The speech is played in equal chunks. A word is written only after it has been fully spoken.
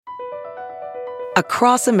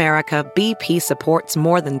Across America, BP supports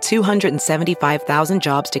more than 275,000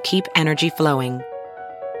 jobs to keep energy flowing.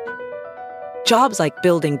 Jobs like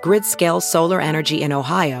building grid-scale solar energy in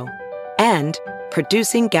Ohio and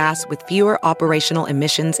producing gas with fewer operational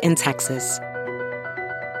emissions in Texas.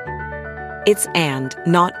 It's and,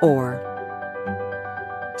 not or.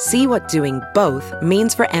 See what doing both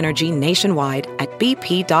means for energy nationwide at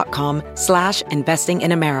bp.com/investing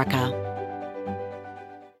in America.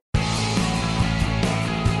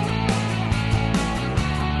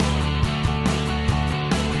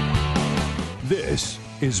 This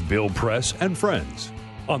is Bill Press and Friends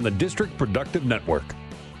on the District Productive Network.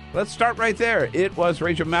 Let's start right there. It was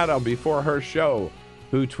Rachel Maddow before her show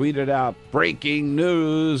who tweeted out, breaking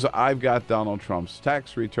news, I've got Donald Trump's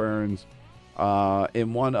tax returns,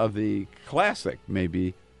 in one of the classic,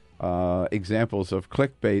 maybe, examples of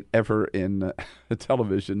clickbait ever in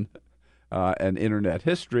television and internet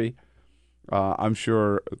history. I'm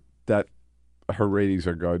sure that her ratings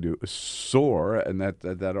are going to soar, and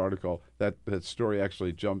that article, that story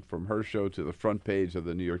actually jumped from her show to the front page of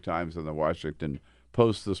the New York Times and the Washington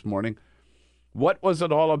Post this morning. What was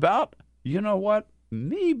it all about? You know what?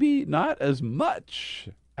 Maybe not as much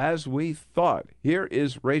as we thought. Here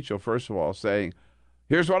is Rachel, first of all, saying,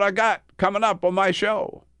 here's what I got coming up on my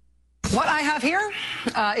show. What I have here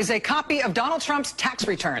is a copy of Donald Trump's tax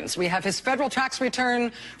returns. We have his federal tax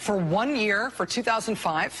return for 1 year for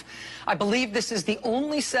 2005. I believe this is the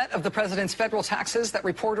only set of the president's federal taxes that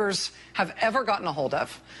reporters have ever gotten a hold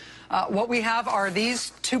of. What we have are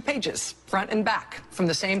these 2 pages, front and back, from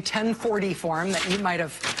the same 1040 form that you might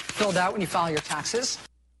have filled out when you file your taxes.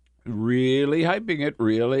 Really hyping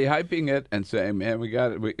it, and saying, man, we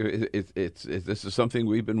got it. This is something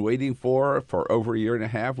we've been waiting for over a year and a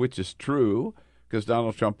half, which is true, because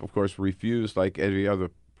Donald Trump, of course, refused, like every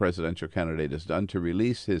other presidential candidate has done, to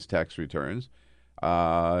release his tax returns.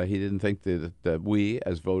 He didn't think that we,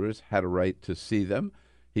 as voters, had a right to see them.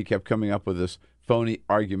 He kept coming up with this phony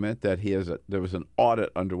argument that there was an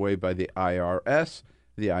audit underway by the IRS.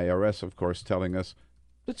 The IRS, of course, telling us,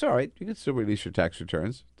 it's all right, you can still release your tax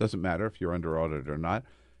returns. Doesn't matter if you're under audit or not.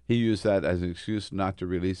 He used that as an excuse not to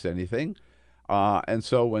release anything. And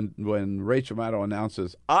so when Rachel Maddow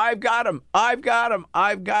announces, I've got him,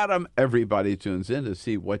 everybody tunes in to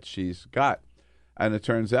see what she's got. And it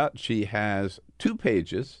turns out she has 2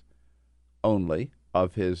 pages only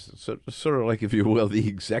of his, sort of like, if you will, the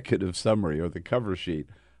executive summary or the cover sheet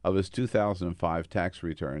of his 2005 tax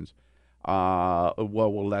returns.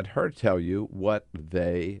 We'll let her tell you what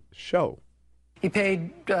they show. He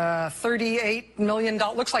paid $38 million,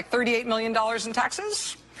 looks like $38 million in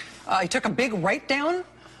taxes. He took a big write-down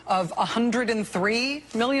of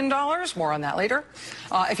 $103 million. More on that later.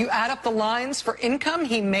 If you add up the lines for income,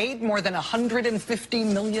 he made more than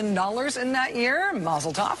 $150 million in that year.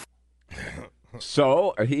 Mazel tov.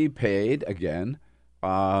 So he paid, again,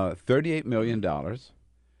 $38 million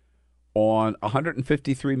on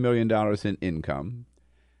 $153 million in income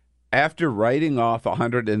after writing off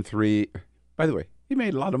 $103. By the way, he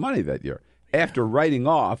made a lot of money that year. After writing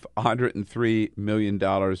off $103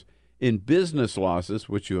 million in business losses,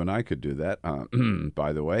 which you and I could do that,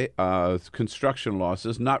 by the way, construction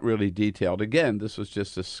losses, not really detailed. Again, this was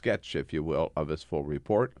just a sketch, if you will, of his full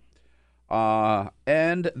report.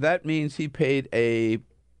 And that means he paid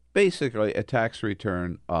basically a tax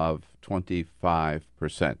return of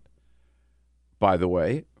 25%, by the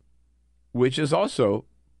way, which is also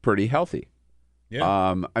pretty healthy.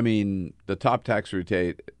 Yeah. I mean, the top tax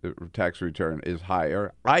return is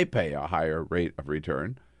higher. I pay a higher rate of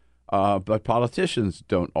return, but politicians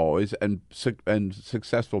don't always, and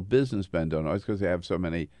successful businessmen don't always, because they have so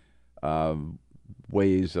many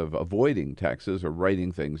ways of avoiding taxes or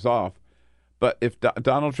writing things off. But if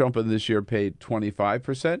Donald Trump in this year paid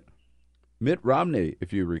 25%, Mitt Romney,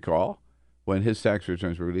 if you recall, when his tax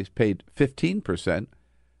returns were released, paid 15%,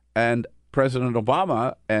 and President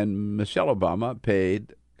Obama and Michelle Obama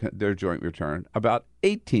paid their joint return about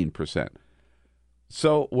 18%.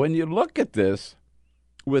 So when you look at this,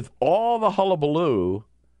 with all the hullabaloo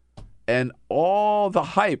and all the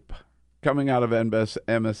hype coming out of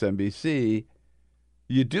MSNBC,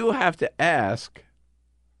 you do have to ask,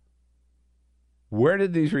 where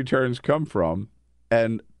did these returns come from?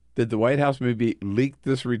 And did the White House maybe leak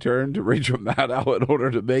this return to Rachel Maddow in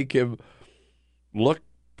order to make him look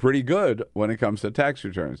pretty good when it comes to tax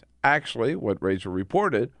returns? Actually, what Rachel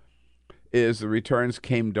reported is the returns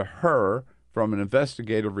came to her from an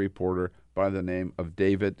investigative reporter by the name of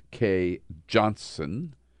David K.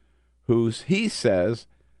 Johnson, he says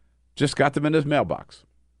just got them in his mailbox.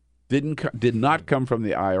 Did not come from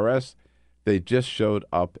the IRS. they just showed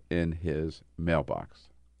up in his mailbox.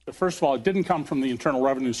 First of all, it didn't come from the Internal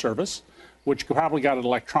Revenue Service, which probably got it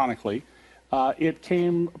electronically. It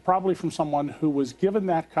came probably from someone who was given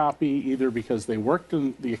that copy either because they worked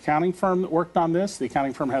in the accounting firm that worked on this, the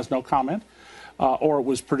accounting firm has no comment, or it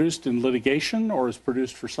was produced in litigation, or was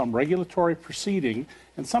produced for some regulatory proceeding,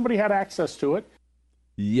 and somebody had access to it.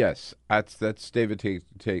 Yes, that's David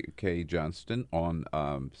K. Johnston on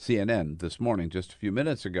CNN this morning, just a few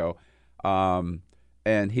minutes ago,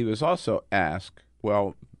 and he was also asked,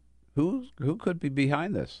 well, who could be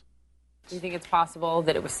behind this? Do you think it's possible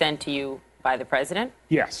that it was sent to you by the president?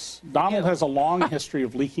 Yes. Donald has a long history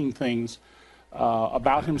of leaking things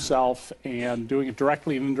about himself and doing it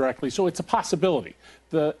directly and indirectly, so it's a possibility.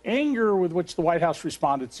 The anger with which the White House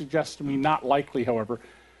responded suggests to me not likely, however.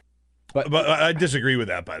 But I disagray with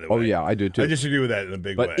that, by the way. Oh, yeah, I do too. I disagree with that in a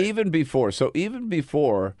big way. But even before,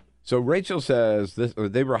 so Rachel says this.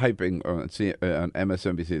 They were hyping on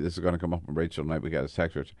MSNBC. This is going to come up on Rachel tonight. We got his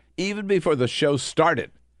text return. Even before the show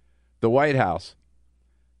started, the White House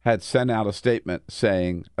had sent out a statement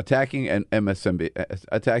saying attacking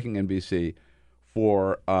NBC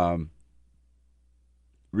for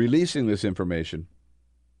releasing this information,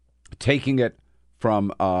 taking it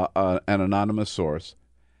from an anonymous source,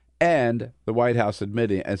 and the White House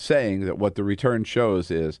admitting and saying that what the return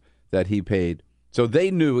shows is that he paid. So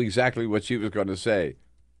they knew exactly what she was going to say,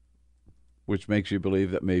 which makes you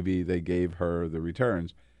believe that maybe they gave her the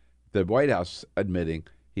returns. The White House admitting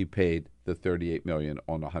he paid the $38 million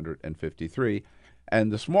on 153.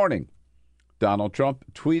 And this morning, Donald Trump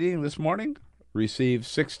tweeting this morning, received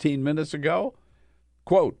 16 minutes ago,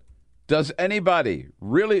 quote, does anybody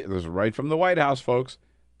really, this is right from the White House, folks,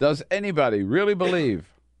 does anybody really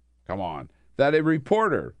believe, come on, that a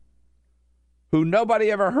reporter who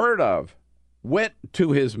nobody ever heard of went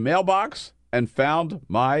to his mailbox and found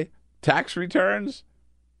my tax returns?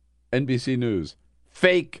 NBC News.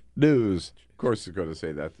 Fake news. Of course, he's going to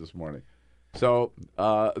say that this morning. So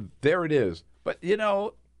there it is. But, you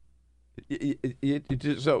know, you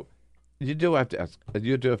do have to ask.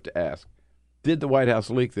 You do have to ask. Did the White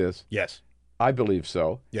House leak this? Yes. I believe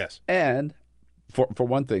so. Yes. And for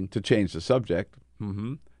one thing, to change the subject,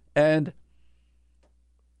 and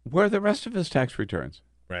where are the rest of his tax returns?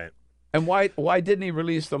 Right. And why didn't he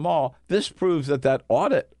release them all? This proves that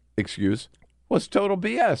audit excuse was total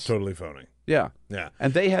BS. Totally phony. Yeah. Yeah.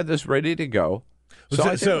 And they had this ready to go.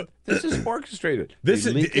 So this is orchestrated. This they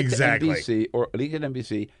is leak exactly it to NBC or leak it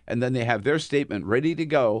NBC, and then they have their statement ready to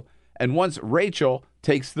go. And once Rachel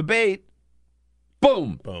takes the bait,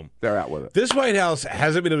 boom, they're out with it. This White House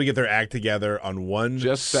hasn't been able to get their act together on one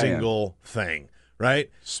single thing, right?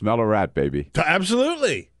 Smell a rat, baby.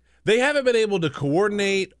 Absolutely. They haven't been able to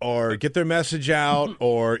coordinate or get their message out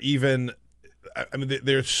or even, I mean,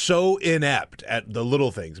 they're so inept at the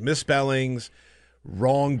little things, misspellings,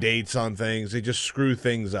 wrong dates on things. They just screw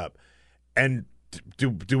things up. And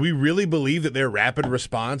do we really believe that their rapid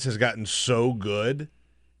response has gotten so good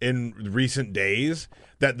in recent days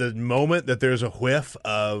that the moment that there's a whiff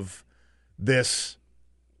of this,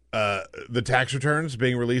 the tax returns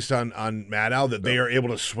being released on Maddow, that they are able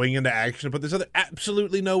to swing into action and put this other?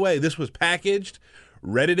 Absolutely no way. This was packaged,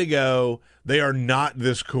 ready to go. They are not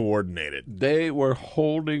this coordinated. They were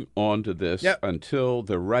holding on to this until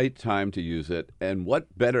the right time to use it. And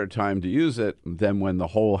what better time to use it than when the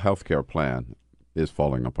whole healthcare plan is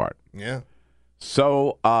falling apart? Yeah.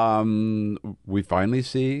 So we finally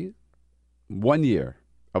see 1 year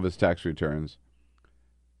of his tax returns.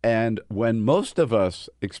 And when most of us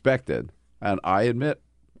expected, and I admit,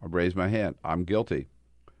 I raise my hand, I'm guilty.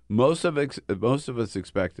 Most of us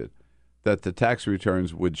expected that the tax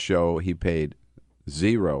returns would show he paid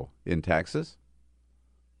zero in taxes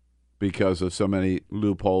because of so many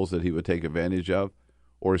loopholes that he would take advantage of,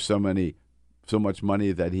 or so much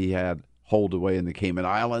money that he had holed away in the Cayman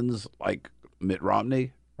Islands, like Mitt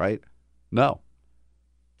Romney, right? No.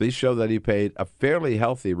 These show that he paid a fairly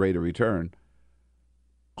healthy rate of return,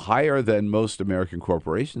 higher than most American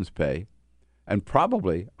corporations pay, and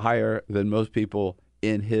probably higher than most people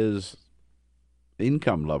in his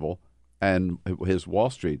income level and his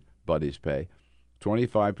Wall Street buddies pay.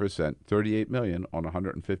 25%, $38 million on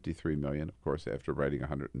 $153 million, of course, after writing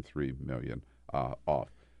 $103 million off.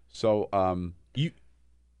 So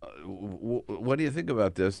what do you think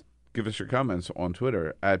about this? Give us your comments on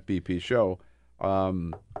Twitter at BP Show.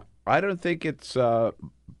 I don't think it's,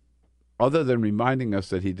 other than reminding us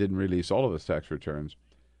that he didn't release all of his tax returns,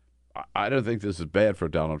 I don't think this is bad for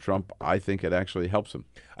Donald Trump. I think it actually helps him.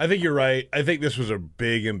 I think you're right. I think this was a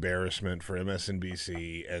big embarrassment for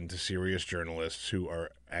MSNBC and to serious journalists who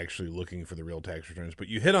are actually looking for the real tax returns. But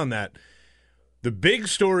you hit on that. The big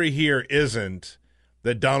story here isn't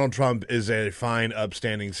that Donald Trump is a fine,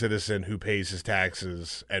 upstanding citizen who pays his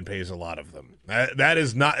taxes and pays a lot of them. That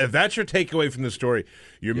is not. If that's your takeaway from the story,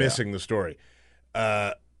 you're missing the story.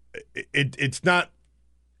 It's not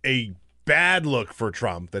a bad look for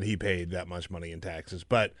Trump that he paid that much money in taxes,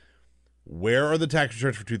 but where are the tax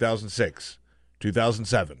returns for 2006,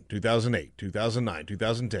 2007, 2008, 2009,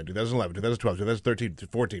 2010, 2011, 2012, 2013,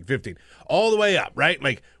 2014, 15, all the way up, right?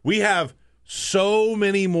 Like, we have so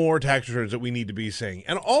many more tax returns that we need to be seeing.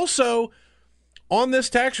 And also, on this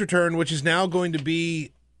tax return, which is now going to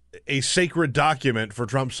be a sacred document for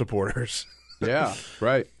Trump supporters. Yeah,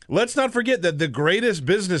 right. Let's not forget that the greatest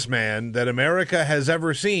businessman that America has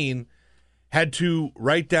ever seen had to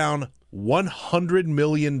write down $100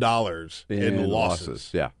 million in losses.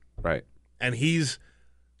 Yeah, right. And he's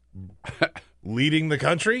leading the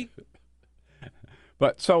country?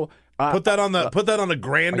 But so put that on a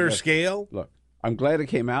grander scale. Look, I'm glad it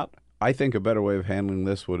came out. I think a better way of handling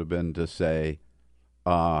this would have been to say,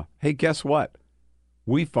 hey, guess what?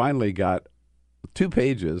 We finally got 2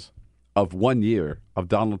 pages of 1 year of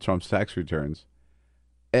Donald Trump's tax returns.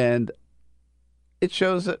 And it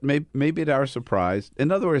shows that maybe at our surprise,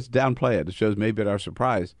 in other words, downplay it. It shows maybe at our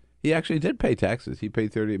surprise, he actually did pay taxes. He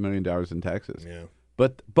paid $38 million in taxes. Yeah.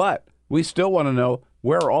 But we still want to know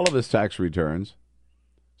where are all of his tax returns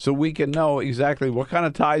so we can know exactly what kind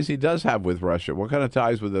of ties he does have with Russia, what kind of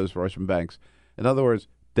ties with those Russian banks. In other words,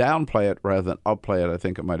 downplay it rather than upplay it. I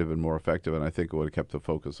think it might have been more effective, and I think it would have kept the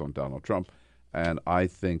focus on Donald Trump. And I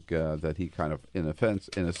think that he kind of, in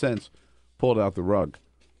a sense, pulled out the rug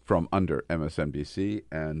from under MSNBC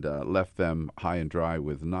and left them high and dry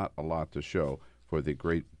with not a lot to show for the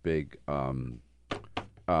great big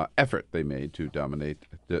effort they made to dominate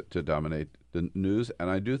the news. And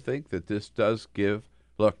I do think that this does give.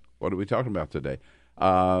 Look, what are we talking about today?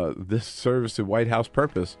 This serves the White House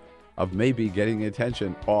purpose of maybe getting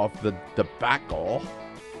attention off the debacle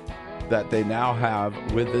that they now have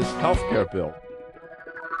with this health care bill.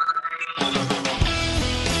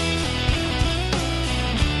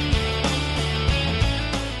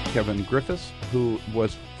 Kevin Griffis, who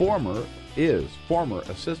is former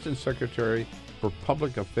Assistant Secretary for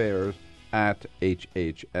Public Affairs at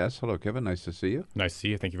HHS. Hello, Kevin. Nice to see you. Nice to see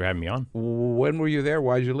you. Thank you for having me on. When were you there?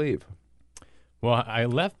 Why did you leave? Well, I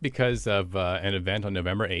left because of an event on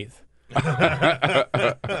November 8th.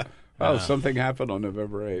 Something happened on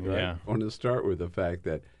November 8th, right? Yeah. I want to start with the fact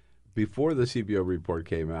that before the CBO report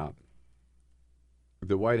came out,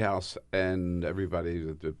 the White House and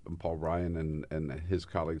everybody, Paul Ryan and his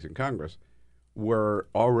colleagues in Congress, were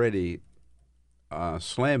already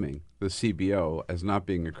slamming the CBO as not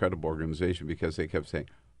being a credible organization because they kept saying,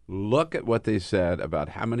 look at what they said about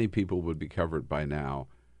how many people would be covered by now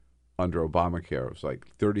under Obamacare. It was like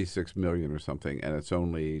 36 million or something, and it's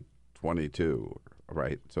only 22,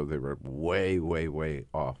 right? So they were way, way, way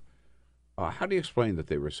off. How do you explain that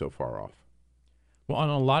they were so far off? Well, on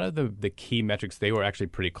a lot of the key metrics, they were actually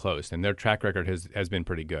pretty close, and their track record has been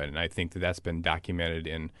pretty good. And I think that's been documented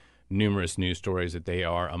in numerous news stories that they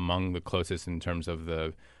are among the closest in terms of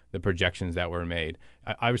the projections that were made.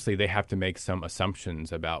 Obviously, they have to make some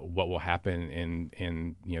assumptions about what will happen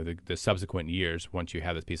in the subsequent years once you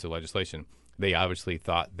have this piece of legislation. They obviously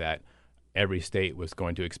thought that every state was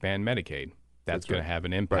going to expand Medicaid. That's going to have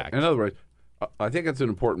an impact. Right. In other words, I think that's an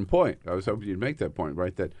important point. I was hoping you'd make that point,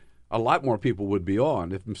 right? That a lot more people would be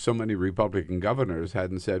on if so many Republican governors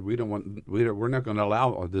hadn't said we're not going to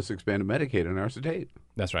allow this expanded Medicaid in our state.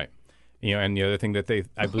 That's right. And the other thing that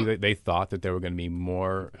I believe that they thought that there were going to be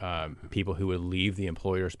more people who would leave the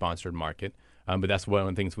employer-sponsored market, but that's one of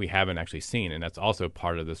the things we haven't actually seen, and that's also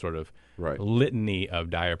part of the sort of litany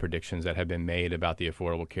of dire predictions that have been made about the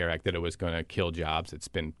Affordable Care Act, that it was going to kill jobs. It's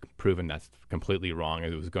been proven that's completely wrong.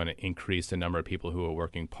 It was going to increase the number of people who are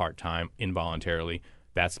working part-time involuntarily.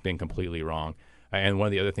 That's been completely wrong. And one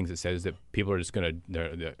of the other things it says is that people are just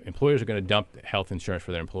the employers are going to dump health insurance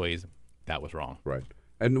for their employees. That was wrong. Right.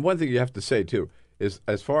 And one thing you have to say, too, is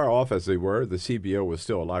as far off as they were, the CBO was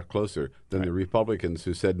still a lot closer than the Republicans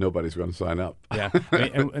who said nobody's going to sign up. Yeah,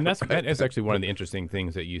 and that is actually one of the interesting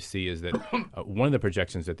things that you see is that one of the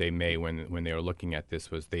projections that they made when they were looking at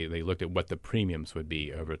this was they looked at what the premiums would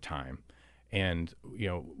be over time. And,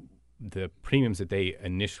 the premiums that they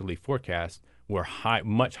initially forecast were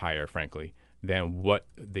much higher, frankly, than what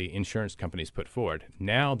the insurance companies put forward.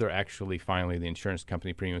 Now they're actually the insurance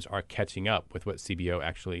company premiums are catching up with what CBO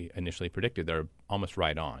actually initially predicted. They're almost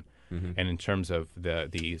right on. And in terms of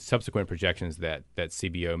the subsequent projections that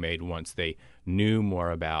CBO made once they knew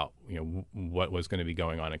more about what was going to be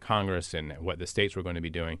going on in Congress and what the states were going to be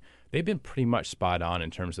doing, they've been pretty much spot on in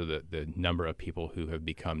terms of the number of people who have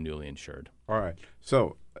become newly insured. All right.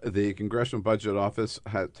 So the Congressional Budget Office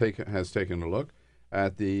has taken a look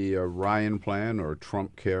at the Ryan Plan or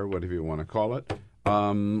Trump Care, whatever you want to call it.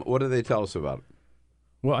 What do they tell us about it?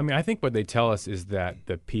 Well, I mean, I think what they tell us is that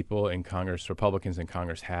the people in Congress, Republicans in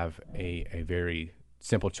Congress, have a very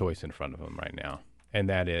simple choice in front of them right now. And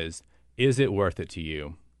that is it worth it to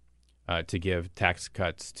you to give tax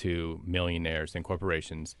cuts to millionaires and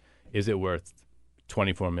corporations? Is it worth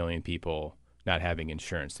 24 million people not having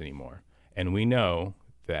insurance anymore? And we know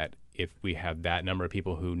that if we have that number of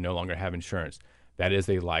people who no longer have insurance, that is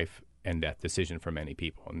a life and death decision for many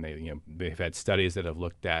people. And they've had studies that have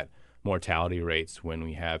looked at mortality rates when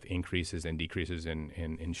we have increases and decreases in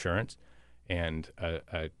insurance, and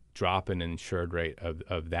a drop in insured rate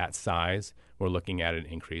of that size, we're looking at an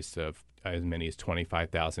increase of as many as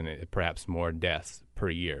 25,000, perhaps more deaths per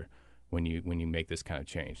year when you make this kind of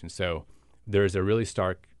change. And so there's a really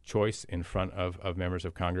stark choice in front of members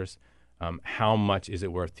of Congress. How much is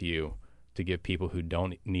it worth to you to give people who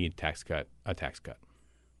don't need a tax cut?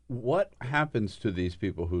 What happens to these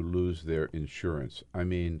people who lose their insurance? I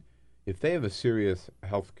mean, if they have a serious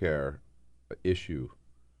health care issue,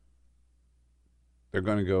 they're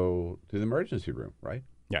going to go to the emergency room, right?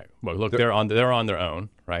 Yeah. Well, look, they're on their own,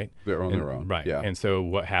 right? They're on their own, right? Yeah. And so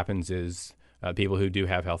what happens is people who do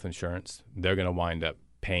have health insurance, they're going to wind up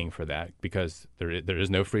paying for that because there is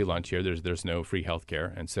no free lunch here. There's no free health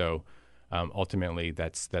care, and so ultimately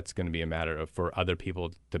that's going to be a matter for other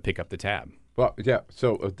people to pick up the tab. Well, yeah.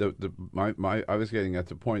 So I was getting at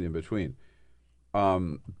the point in between.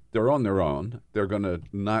 They're on their own. They're going to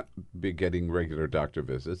not be getting regular doctor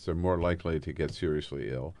visits. They're more likely to get seriously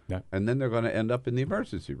ill. Yeah. And then they're going to end up in the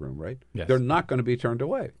emergency room, right? Yes. They're not going to be turned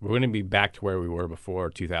away. We're going to be back to where we were before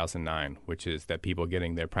 2009, which is that people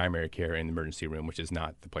getting their primary care in the emergency room, which is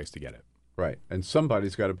not the place to get it. Right. And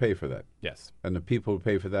somebody's got to pay for that. Yes. And the people who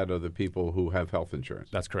pay for that are the people who have health insurance.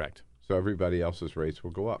 That's correct. So everybody else's rates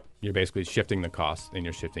will go up. You're basically shifting the cost, and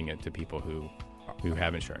you're shifting it to people who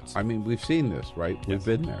have insurance. I mean, we've seen this, right? Yes. We've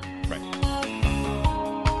been there. Right.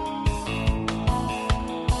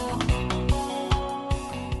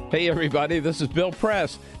 Hey, everybody, this is Bill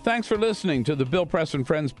Press. Thanks for listening to the Bill Press and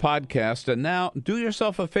Friends podcast. And now, do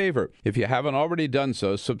yourself a favor. If you haven't already done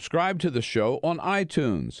so, subscribe to the show on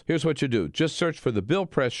iTunes. Here's what you do. Just search for the Bill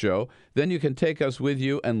Press Show. Then you can take us with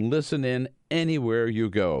you and listen in anywhere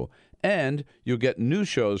you go. And you'll get new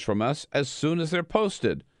shows from us as soon as they're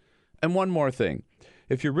posted. And one more thing.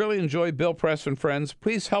 If you really enjoy Bill Press and Friends,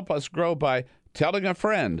 please help us grow by telling a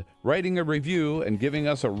friend, writing a review, and giving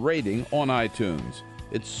us a rating on iTunes.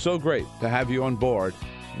 It's so great to have you on board.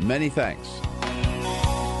 Many thanks.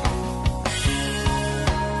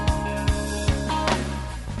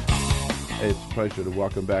 It's a pleasure to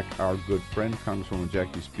welcome back our good friend, Congresswoman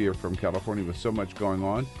Jackie Speier from California, with so much going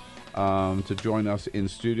on, to join us in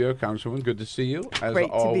studio. Congresswoman, good to see you, as Great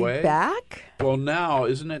always. to be back. Well, now,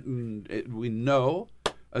 isn't it, we know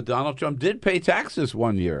Donald Trump did pay taxes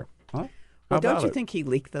one year. Huh? Well, don't you think he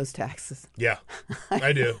leaked those taxes? Yeah,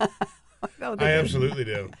 I do. I absolutely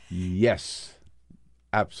do. Yes,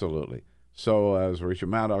 absolutely. So as Rachel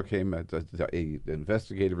Maddow came, a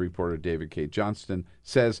investigative reporter, David K. Johnston,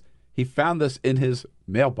 says he found this in his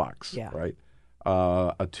mailbox, right?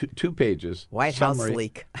 Two pages. White House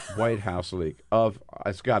leak. White House leak of,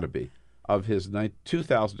 it's got to be, of his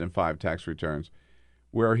 2005 tax returns,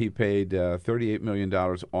 where he paid $38 million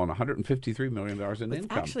on $153 million in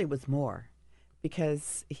income. Actually, it was more,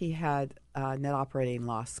 because he had net operating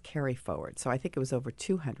loss carry forward. So I think it was over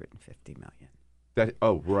 $250 million.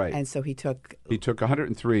 Right. And so he took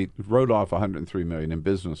 103, wrote off $103 million in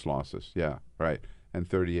business losses. Yeah, right, and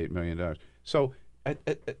 $38 million. So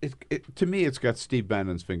to me, it's got Steve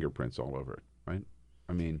Bannon's fingerprints all over it. Right.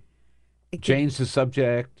 I mean, change the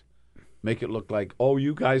subject. Make it look like, oh,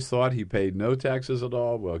 you guys thought he paid no taxes at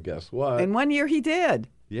all. Well, guess what? In 1 year, he did.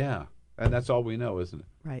 Yeah, and that's all we know, isn't it?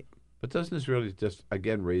 Right. But doesn't this really just,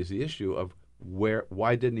 again, raise the issue of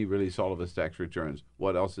why didn't he release all of his tax returns?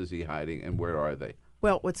 What else is he hiding, and where are they?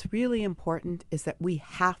 Well, what's really important is that we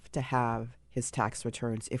have to have his tax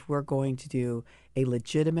returns if we're going to do a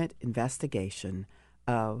legitimate investigation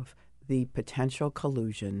of the potential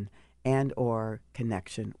collusion and or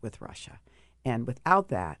connection with Russia. And without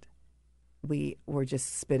that, we're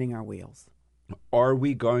just spinning our wheels. Are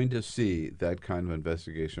we going to see that kind of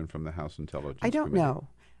investigation from the House Intelligence I don't Committee? know.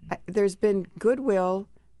 There's been goodwill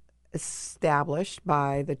established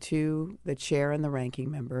by the chair and the ranking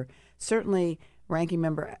member. Certainly, ranking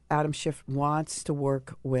member Adam Schiff wants to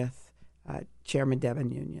work with Chairman Devin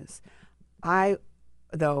Nunes. I,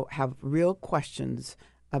 though, have real questions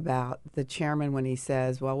about the chairman when he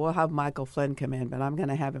says, well, we'll have Michael Flynn come in, but I'm going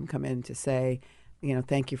to have him come in to say,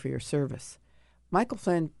 thank you for your service. Michael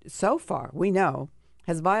Flynn, so far, we know,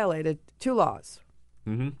 has violated 2 laws.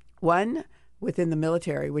 Mm-hmm. One, within the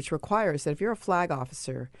military, which requires that if you're a flag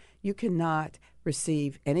officer, you cannot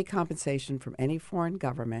receive any compensation from any foreign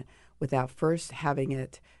government without first having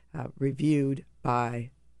it reviewed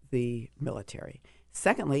by the military.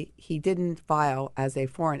 Secondly, he didn't file as a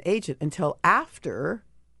foreign agent until after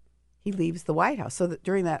he leaves the White House. So that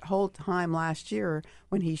during that whole time last year,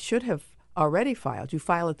 when he should have already filed, you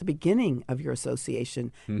file at the beginning of your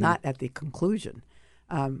association, not at the conclusion.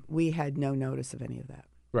 We had no notice of any of that.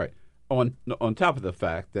 Right. On top of the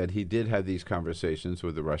fact that he did have these conversations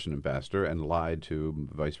with the Russian ambassador and lied to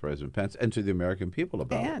Vice President Pence and to the American people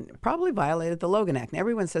about it. And probably violated the Logan Act. And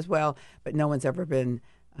everyone says, well, but no one's ever been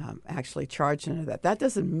actually charged under that. That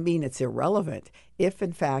doesn't mean it's irrelevant. If,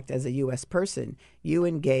 in fact, as a U.S. person, you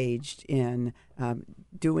engaged in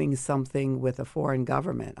doing something with a foreign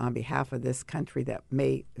government on behalf of this country that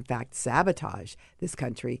may, in fact, sabotage this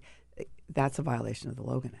country, that's a violation of the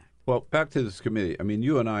Logan Act. Well, back to this committee. I mean,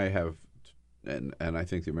 you and I have, and I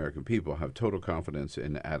think the American people have total confidence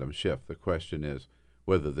in Adam Schiff. The question is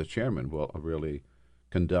whether the chairman will really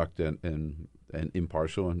conduct an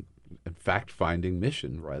impartial and fact-finding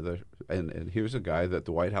mission, rather. And here's a guy that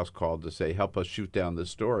the White House called to say, help us shoot down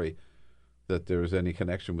this story that there's any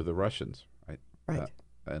connection with the Russians. Right.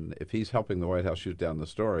 And if he's helping the White House shoot down the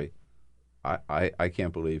story, I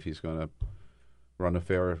can't believe he's going to run a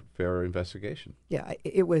fair investigation. Yeah,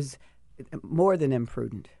 it was more than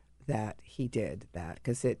imprudent that he did that,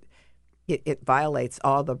 because it violates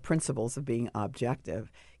all the principles of being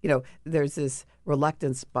objective. There's this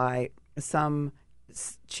reluctance by some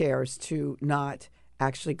chairs to not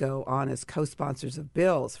actually go on as co-sponsors of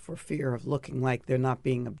bills for fear of looking like they're not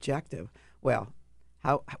being objective. Well,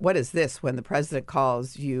 what is this when the president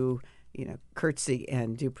calls you, curtsy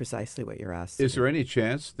and do precisely what you're asked to Is do? there any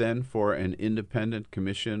chance then for an independent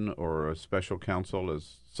commission or a special counsel,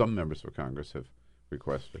 as some members of Congress have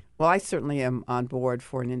requested? Well, I certainly am on board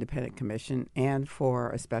for an independent commission and for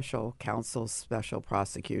a special counsel, special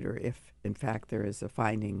prosecutor, if in fact there is a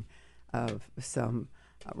finding of some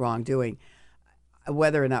wrongdoing.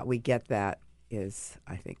 Whether or not we get that is,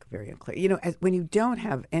 I think, very unclear. When you don't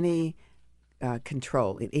have any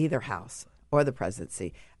control in either house or the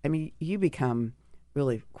presidency, I mean, you become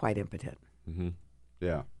really quite impotent. Mm-hmm.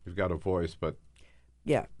 Yeah, you've got a voice, but...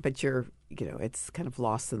 Yeah, but you're, it's kind of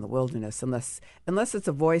lost in the wilderness unless it's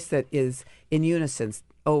a voice that is in unison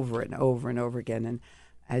over and over and over again. And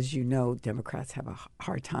as you know, Democrats have a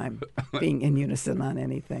hard time being in unison on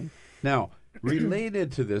anything. Now,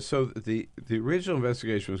 related to this, so the original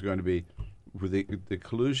investigation was going to be the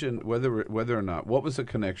collusion, whether or not, what was the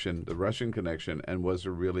connection, the Russian connection, and was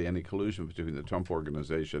there really any collusion between the Trump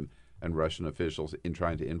organization and Russian officials in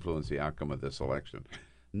trying to influence the outcome of this election?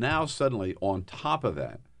 Now, suddenly, on top of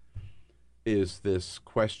that, is this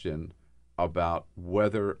question about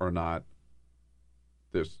whether or not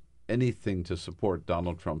there's anything to support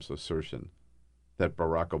Donald Trump's assertion that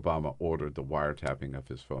Barack Obama ordered the wiretapping of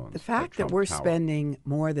his phones. The fact that we're spending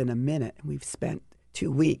more than a minute, and we've spent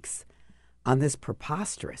 2 weeks on this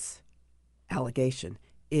preposterous allegation,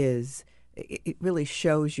 it really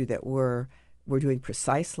shows you that we're doing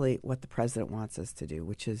precisely what the president wants us to do,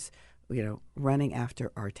 which is, running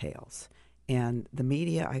after our tails. And the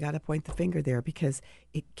media, I got to point the finger there because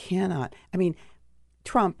it cannot. I mean,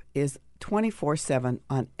 Trump is 24/7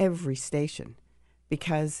 on every station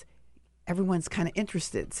because everyone's kind of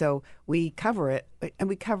interested. So we cover it, and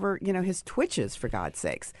we cover, his twitches, for God's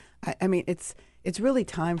sakes. I mean, it's really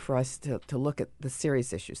time for us to look at the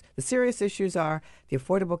serious issues. The serious issues are the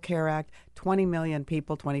Affordable Care Act, 20 million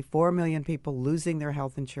people, 24 million people losing their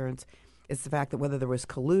health insurance. It's the fact that whether there was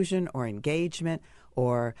collusion or engagement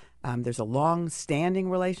or there's a long-standing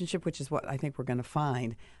relationship, which is what I think we're going to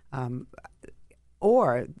find,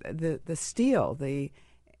 or the Steele, the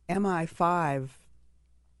MI5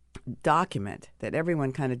 document that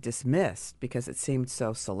everyone kind of dismissed because it seemed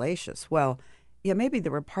so salacious. Well, yeah, maybe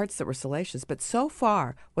there were parts that were salacious, but so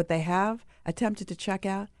far what they have attempted to check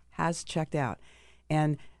out has checked out.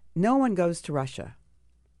 And no one goes to Russia.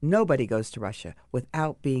 Nobody goes to Russia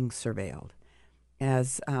without being surveilled.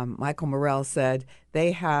 As Michael Morell said,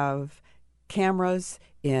 they have cameras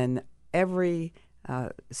in every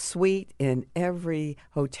suite, in every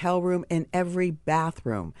hotel room, in every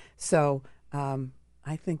bathroom. So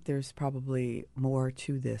I think there's probably more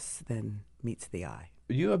to this than meets the eye.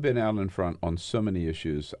 You have been out in front on so many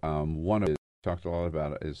issues. One of it, talked a lot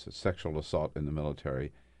about it, is sexual assault in the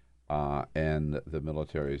military, and the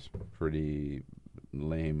military's pretty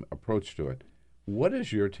lame approach to it. What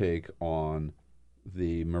is your take on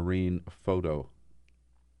the Marine photo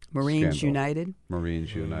Marines scandal? United?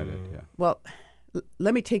 Marines United, yeah. Well,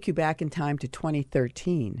 let me take you back in time to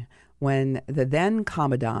 2013 when the then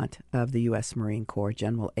Commandant of the U.S. Marine Corps,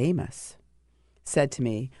 General Amos, said to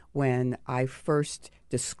me when I first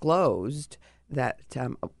disclosed that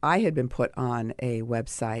I had been put on a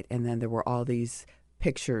website and then there were all these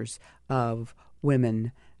pictures of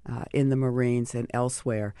women in the Marines and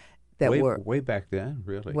elsewhere that were way back then,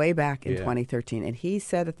 really. Way back in 2013. And he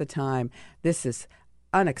said at the time, this is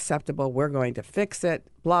unacceptable. We're going to fix it,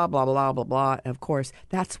 blah, blah, blah, blah, blah. And of course,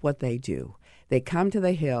 that's what they do. They come to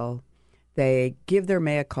the Hill. They give their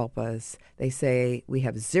mea culpas. They say, we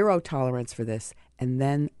have zero tolerance for this. And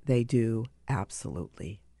then they do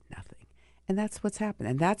absolutely nothing. And that's what's happened.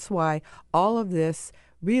 And that's why all of this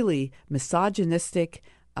really misogynistic,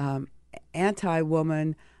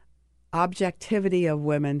 anti-woman, objectivity of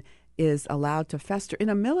women is allowed to fester in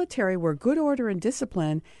a military where good order and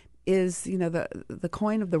discipline is, the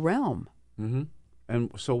coin of the realm. Mm-hmm.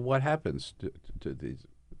 And so what happens to these?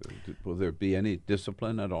 Will there be any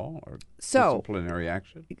discipline at all or disciplinary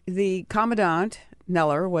action? The Commandant,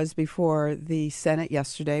 Neller, was before the Senate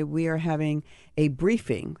yesterday. We are having a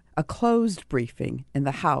briefing, a closed briefing in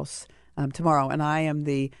the House tomorrow, and I am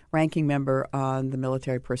the ranking member on the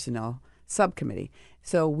Military Personnel Subcommittee.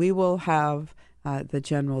 So we will have the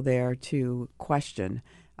general there to question.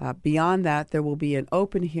 Beyond that, there will be an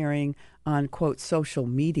open hearing on, quote, social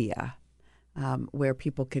media where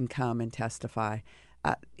people can come and testify.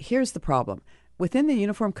 Here's the problem. Within the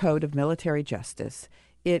Uniform Code of Military Justice,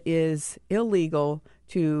 it is illegal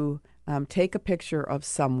to take a picture of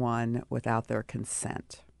someone without their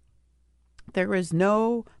consent. There is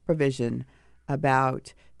no provision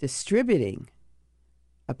about distributing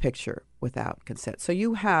a picture without consent. So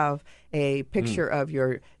you have a picture of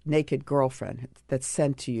your naked girlfriend that's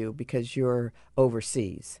sent to you because you're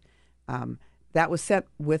overseas. That was sent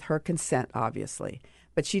with her consent, obviously.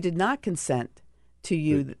 But she did not consent to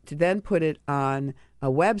you to then put it on a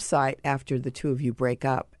website after the two of you break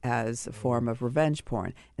up as a form of revenge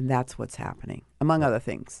porn. And that's what's happening, among other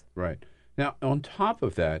things. Right. Now, on top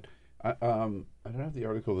of that, I don't have the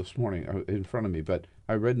article this morning in front of me, but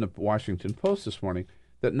I read in the Washington Post this morning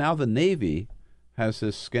that now the Navy has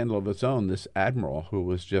this scandal of its own, this admiral who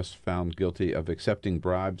was just found guilty of accepting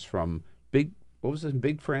bribes from what was it,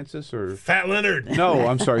 Big Francis or Fat Leonard? No,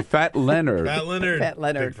 I'm sorry, Fat Leonard. Fat Leonard. Fat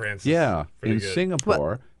Leonard. Big Francis. Yeah, Pretty in good.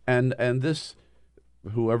 Singapore, and this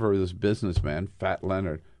whoever this businessman, Fat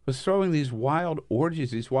Leonard, was throwing these wild orgies,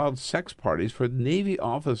 these wild sex parties for Navy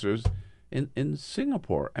officers in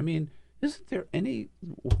Singapore. I mean, isn't there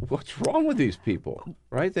what's wrong with these people,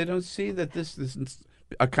 right? They don't see that this is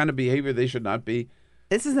a kind of behavior they should not be.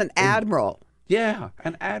 This is an admiral. Yeah,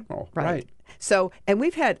 an admiral, right. So, and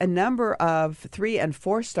we've had a number of 3- and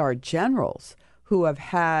 4-star generals who have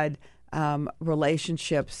had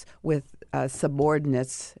relationships with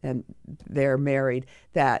subordinates, and they're married,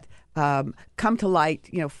 that come to light,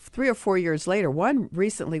 3 or 4 years later. One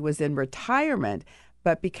recently was in retirement,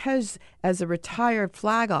 but because as a retired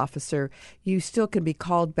flag officer, you still can be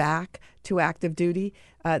called back to active duty,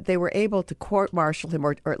 they were able to court-martial him,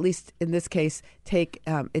 or at least in this case, take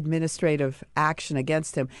administrative action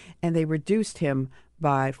against him, and they reduced him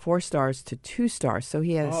by 4 stars to 2 stars. So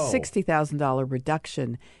he had a $60,000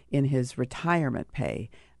 reduction in his retirement pay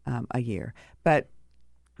a year. But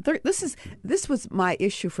this was my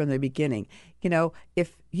issue from the beginning.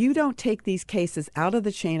 If you don't take these cases out of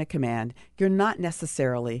the chain of command, you're not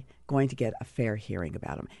necessarily going to get a fair hearing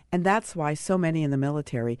about them. And that's why so many in the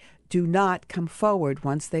military do not come forward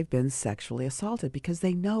once they've been sexually assaulted, because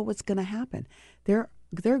they know what's going to happen. They're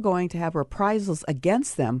going to have reprisals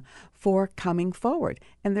against them for coming forward.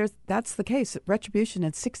 And that's the case. Retribution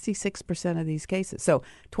in 66% of these cases. So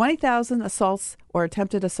 20,000 assaults or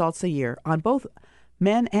attempted assaults a year on both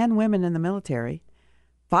men and women in the military.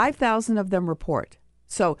 5,000 of them report.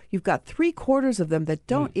 So you've got 3/4 of them that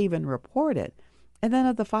don't even report it. And then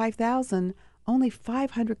of the 5,000, only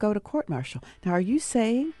 500 go to court-martial. Now, are you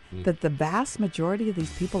saying that the vast majority of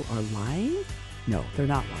these people are lying? No, they're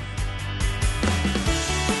not lying.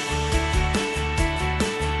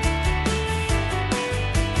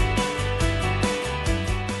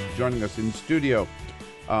 Joining us in studio,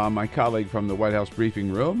 my colleague from the White House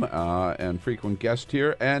briefing room and frequent guest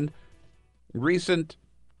here and recent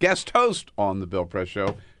guest host on the Bill Press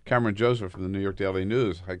Show, Cameron Joseph from the New York Daily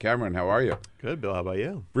News. Hi, Cameron. How are you? Good, Bill. How about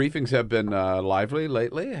you? Briefings have been lively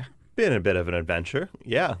lately. Been a bit of an adventure.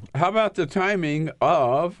 Yeah. How about the timing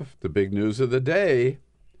of the big news of the day,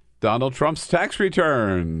 Donald Trump's tax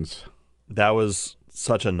returns? That was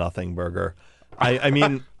such a nothing burger. I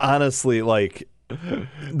mean, honestly, like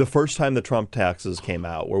the first time the Trump taxes came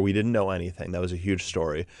out where we didn't know anything, that was a huge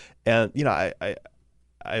story. And, you know,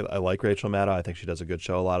 I like Rachel Maddow. I think she does a good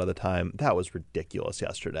show a lot of the time. That was ridiculous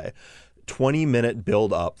yesterday. 20-minute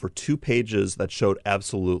build up for 2 pages that showed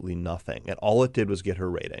absolutely nothing. And all it did was get her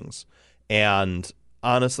ratings. And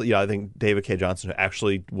honestly, yeah, I think David K. Johnson, who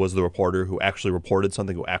actually was the reporter who actually reported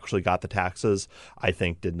something, who actually got the taxes, I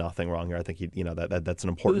think did nothing wrong here. I think that's an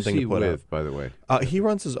important thing to put with, by the way? He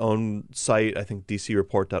runs his own site, I think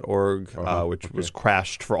DCReport.org, which was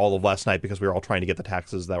crashed for all of last night because we were all trying to get the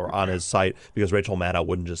taxes that were on his site because Rachel Maddow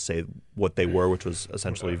wouldn't just say what they were, which was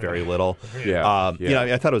essentially very little. You know,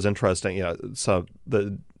 I thought it was interesting. You know, so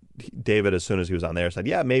David, as soon as he was on there, said,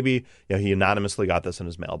 yeah, maybe he anonymously got this in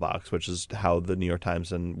his mailbox, which is how the New York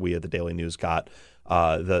Times and we at the Daily News got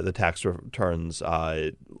the tax returns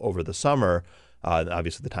over the summer.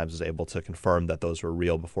 Obviously, the Times was able to confirm that those were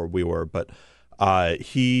real before we were. But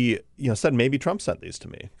he said maybe Trump sent these to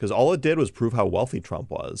me because all it did was prove how wealthy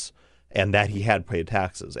Trump was and that he had paid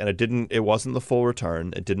taxes. And it wasn't the full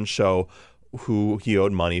return. It didn't show who he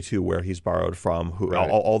owed money to, where he's borrowed from,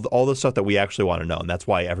 all the stuff that we actually want to know, and that's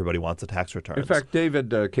why everybody wants the tax returns. In fact,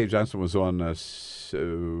 David K. Johnson was on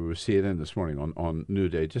CNN this morning on New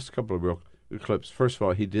Day. Just a couple of real clips. First of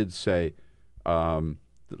all, he did say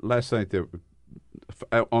last night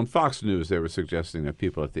on Fox News they were suggesting that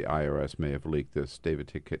people at the IRS may have leaked this.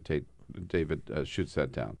 David shoots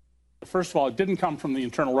that down. First of all, it didn't come from the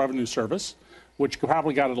Internal Revenue Service, which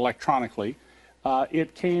probably got it electronically.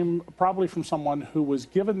 It came probably from someone who was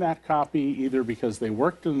given that copy either because they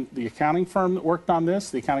worked in the accounting firm that worked on this,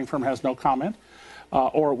 the accounting firm has no comment,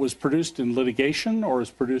 or it was produced in litigation, or was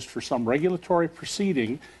produced for some regulatory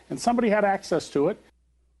proceeding, and somebody had access to it.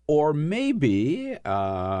 Or maybe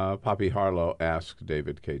Poppy Harlow asked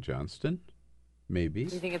David K. Johnston, maybe.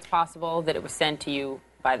 Do you think it's possible that it was sent to you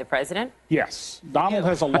by the president? Yes. Donald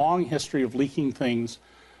has a long history of leaking things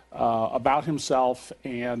about himself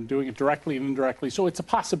and doing it directly and indirectly. So it's a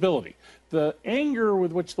possibility. The anger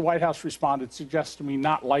with which the White House responded suggests to me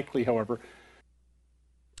not likely, however.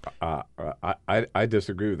 I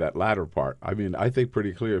disagree with that latter part. I mean, I think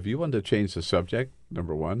pretty clear. If you want to change the subject,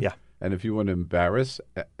 number one, and if you want to embarrass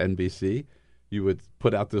NBC, you would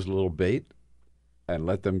put out this little bait and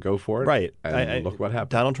let them go for it. Right. And look what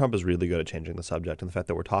happened. Donald Trump is really good at changing the subject. And the fact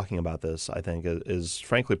that we're talking about this, I think, is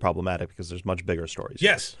frankly problematic because there's much bigger stories.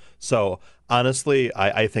 Yes. So honestly,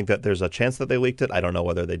 I think that there's a chance that they leaked it. I don't know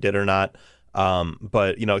whether they did or not.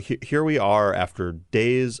 But, here we are after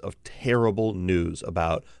days of terrible news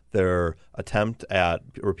about their attempt at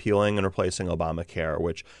repealing and replacing Obamacare,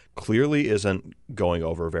 which clearly isn't going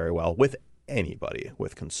over very well with anybody,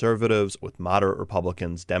 with conservatives, with moderate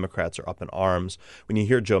Republicans. Democrats are up in arms. When you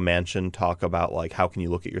hear Joe Manchin talk about, like, how can you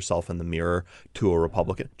look at yourself in the mirror to a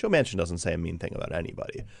Republican, Joe Manchin doesn't say a mean thing about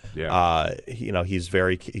anybody. Yeah. He's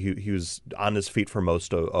he was on his feet for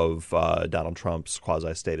most of Donald Trump's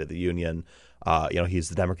quasi-State of the Union. He's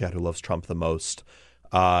the Democrat who loves Trump the most.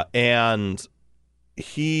 And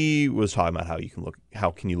he was talking about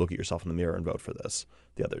how can you look at yourself in the mirror and vote for this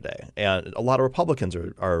the other day. And a lot of Republicans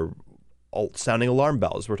are sounding alarm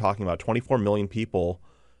bells. We're talking about 24 million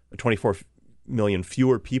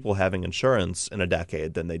fewer people having insurance in a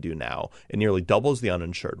decade than they do now. It nearly doubles the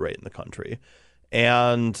uninsured rate in the country.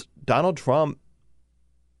 And Donald Trump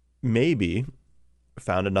maybe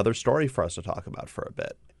found another story for us to talk about for a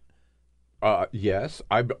bit. Yes.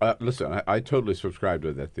 Listen, I totally subscribe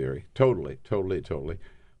to that theory. Totally.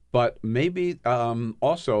 But maybe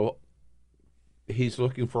also he's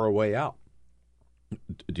looking for a way out.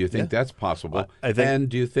 Do you think that's possible? And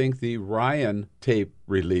do you think the Ryan tape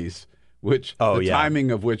release, which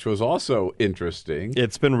timing of which was also interesting?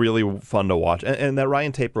 It's been really fun to watch. And that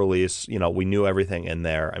Ryan tape release, we knew everything in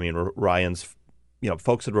there. I mean, Ryan's,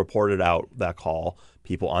 folks had reported out that call.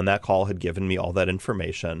 People on that call had given me all that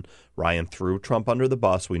information. Ryan threw Trump under the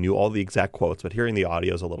bus. We knew all the exact quotes, but hearing the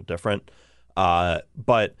audio is a little different.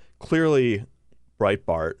 But clearly,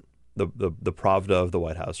 Breitbart, the Pravda of the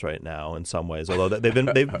White House right now, in some ways, although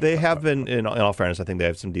they have been in all fairness, I think they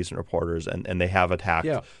have some decent reporters and they have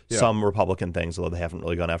attacked some Republican things, although they haven't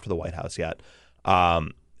really gone after the White House yet.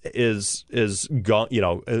 Is gone,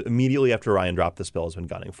 immediately after Ryan dropped this bill, has been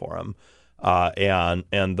gunning for him.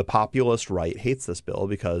 And the populist right hates this bill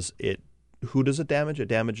because it who does it damage? It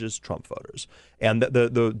damages Trump voters. And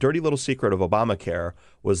the dirty little secret of Obamacare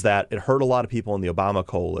was that it hurt a lot of people in the Obama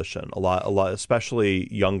coalition, a lot,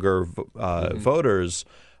 especially younger voters,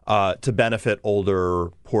 to benefit older,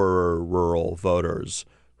 poorer, rural voters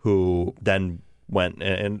who then went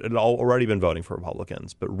and had already been voting for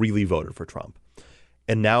Republicans, but really voted for Trump.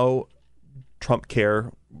 And now Trump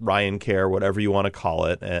care, Ryan care, whatever you want to call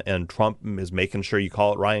it, and Trump is making sure you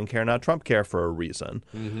call it Ryan care, not Trump care for a reason,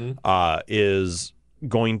 is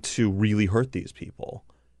going to really hurt these people.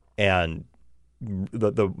 And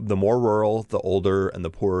the more rural, the older, and the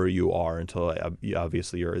poorer you are, until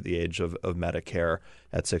obviously you're at the age of Medicare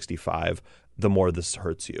at 65, the more this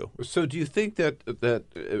hurts you. So do you think that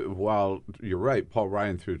while you're right, Paul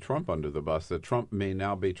Ryan threw Trump under the bus, that Trump may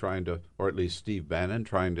now be trying to, or at least Steve Bannon,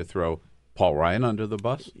 trying to throw Paul Ryan under the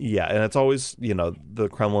bus? Yeah, and it's always, the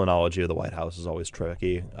Kremlinology of the White House is always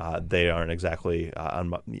tricky. They aren't exactly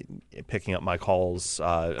picking up my calls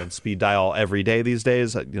on speed dial every day these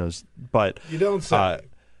days. But you don't say.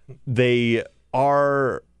 They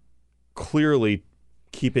are clearly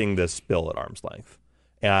keeping this bill at arm's length.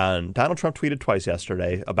 And Donald Trump tweeted twice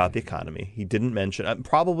yesterday about the economy. He didn't mention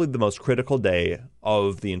probably the most critical day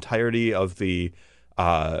of the entirety of the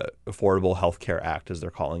Affordable Health Care Act, as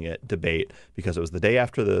they're calling it, debate, because it was the day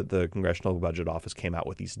after the Congressional Budget Office came out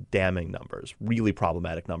with these damning numbers, really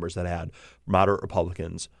problematic numbers that had moderate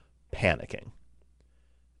Republicans panicking.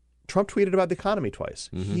 Trump tweeted about the economy twice.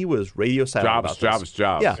 He was radio silent about this.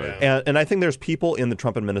 Jobs. Yeah. And I think there's people in the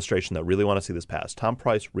Trump administration that really want to see this passed. Tom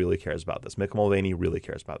Price really cares about this. Mick Mulvaney really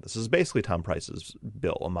cares about this. This is basically Tom Price's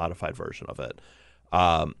bill, a modified version of it.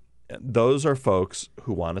 Those are folks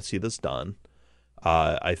who want to see this done.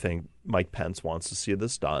 I think Mike Pence wants to see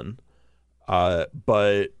this done.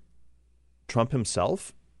 But Trump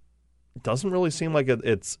himself doesn't really seem like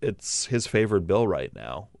it's his favored bill right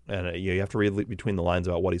now. And you have to read between the lines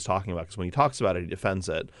about what he's talking about, because when he talks about it, he defends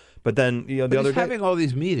it. But then the other day, having all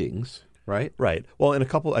these meetings, right? Right. Well, in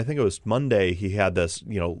I think it was Monday, he had this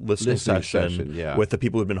listening session with the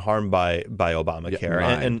people who've been harmed by Obamacare,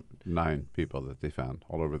 and 9 people that they found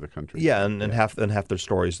all over the country. Yeah, and half their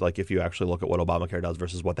stories, like if you actually look at what Obamacare does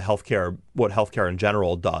versus what healthcare in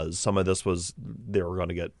general does, some of this was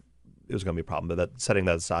it was going to be a problem, but setting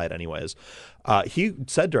that aside anyways. He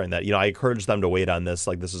said during that, I encouraged them to wait on this,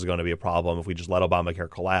 like this is going to be a problem if we just let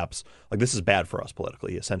Obamacare collapse. Like this is bad for us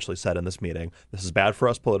politically, he essentially said in this meeting. This is bad for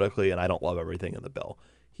us politically, and I don't love everything in the bill.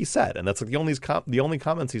 He said, and that's like the only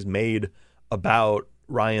comments he's made about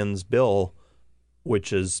Ryan's bill,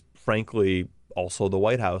 which is frankly also the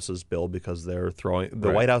White House's bill, because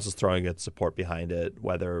White House is throwing its support behind it,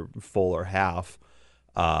 whether full or half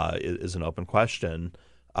is an open question.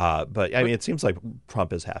 But it seems like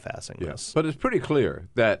Trump is half-assing this. But it's pretty clear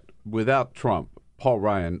that without Trump, Paul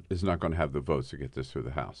Ryan is not going to have the votes to get this through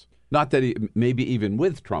the House. Not that maybe even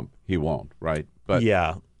with Trump he won't, right? But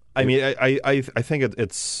yeah, I think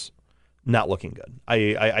it's not looking good.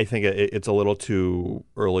 I think it's a little too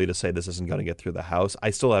early to say this isn't going to get through the House.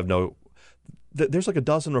 I still have there's like a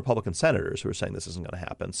dozen Republican senators who are saying this isn't going to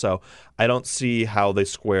happen. So I don't see how they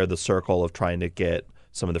square the circle of trying to get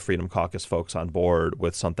some of the Freedom Caucus folks on board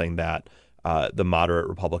with something that the moderate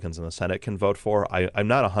Republicans in the Senate can vote for. I'm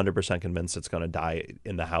not 100% convinced it's going to die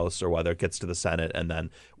in the House, or whether it gets to the Senate and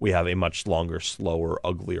then we have a much longer, slower,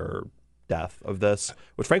 uglier death of this,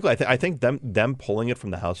 which frankly I think them pulling it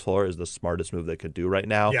from the House floor is the smartest move they could do right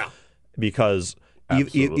now. Yeah. Because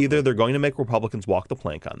either they're going to make Republicans walk the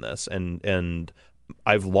plank on this, and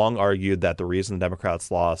I've long argued that the reason the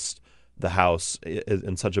Democrats lost the House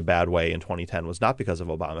in such a bad way in 2010 was not because of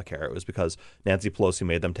Obamacare. It was because Nancy Pelosi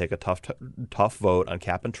made them take a tough vote on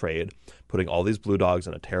cap and trade, putting all these blue dogs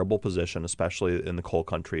in a terrible position, especially in the coal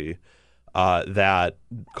country, that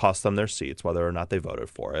cost them their seats, whether or not they voted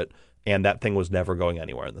for it. And that thing was never going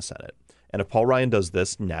anywhere in the Senate. And if Paul Ryan does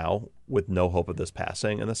this now with no hope of this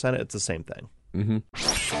passing in the Senate, it's the same thing.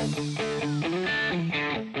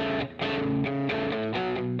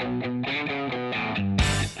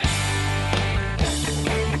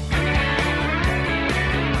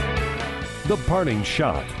 The Parting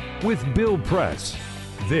Shot with Bill Press.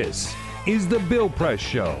 This is the Bill Press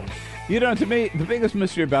Show. To me, the biggest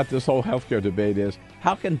mystery about this whole healthcare debate is,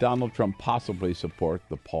 how can Donald Trump possibly support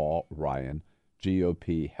the Paul Ryan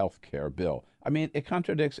GOP healthcare bill? It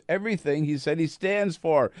contradicts everything he said he stands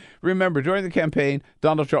for. Remember, during the campaign,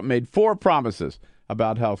 Donald Trump made 4 promises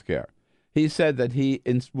about healthcare. He said that he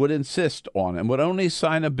would insist on and would only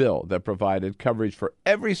sign a bill that provided coverage for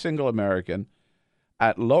every single American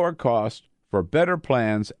at lower cost for better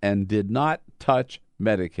plans, and did not touch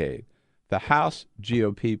Medicaid. The House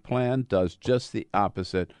GOP plan does just the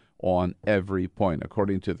opposite on every point.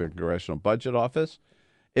 According to the Congressional Budget Office,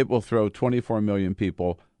 it will throw 24 million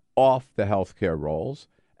people off the health care rolls,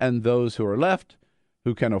 and those who are left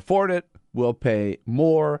who can afford it will pay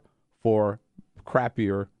more for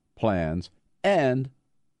crappier plans, and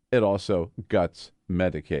it also guts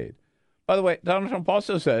Medicaid. By the way, Donald Trump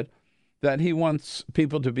also said that he wants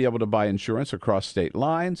people to be able to buy insurance across state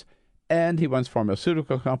lines, and he wants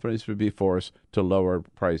pharmaceutical companies to be forced to lower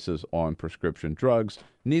prices on prescription drugs.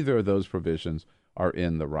 Neither of those provisions are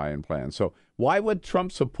in the Ryan plan. So why would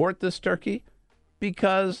Trump support this turkey?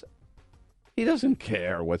 Because he doesn't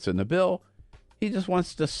care what's in the bill. He just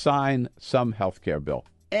wants to sign some health care bill,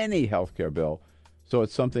 any health care bill, so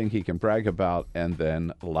it's something he can brag about and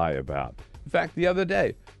then lie about. In fact, the other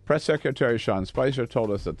day, Press Secretary Sean Spicer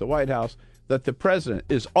told us at the White House that the president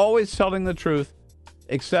is always telling the truth,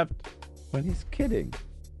 except when he's kidding.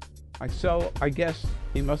 So I guess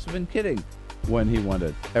he must have been kidding when he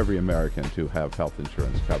wanted every American to have health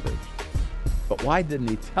insurance coverage. But why didn't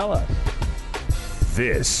he tell us?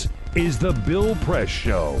 This is the Bill Press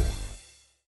Show.